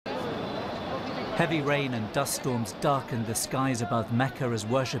Heavy rain and dust storms darkened the skies above Mecca as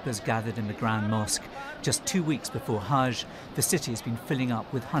worshippers gathered in the Grand Mosque. Just 2 weeks before Hajj, the city has been filling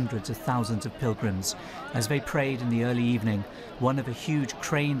up with hundreds of thousands of pilgrims. As they prayed in the early evening, one of the huge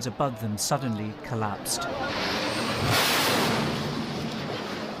cranes above them suddenly collapsed.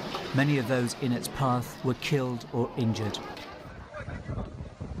 Many of those in its path were killed or injured.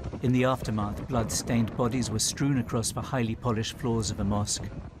 In the aftermath, blood-stained bodies were strewn across the highly polished floors of the mosque.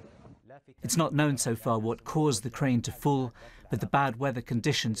 It's not known so far what caused the crane to fall, but the bad weather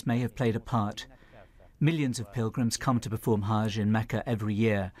conditions may have played a part. Millions of pilgrims come to perform Hajj in Mecca every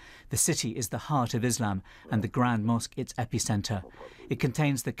year. The city is the heart of Islam and the Grand Mosque its epicenter. It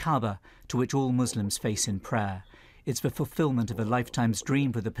contains the Kaaba, to which all Muslims face in prayer. It's the fulfillment of a lifetime's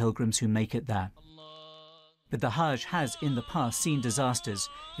dream for the pilgrims who make it there. But the Hajj has in the past seen disasters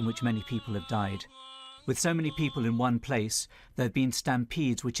in which many people have died. With so many people in one place, there have been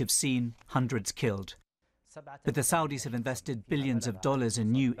stampedes which have seen hundreds killed. But the Saudis have invested billions of dollars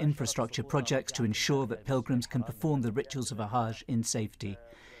in new infrastructure projects to ensure that pilgrims can perform the rituals of a Hajj in safety.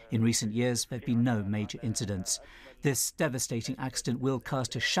 In recent years, there have been no major incidents. This devastating accident will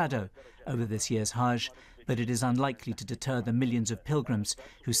cast a shadow over this year's Hajj, but it is unlikely to deter the millions of pilgrims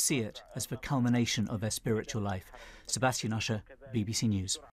who see it as the culmination of their spiritual life. Sebastian Usher, BBC News.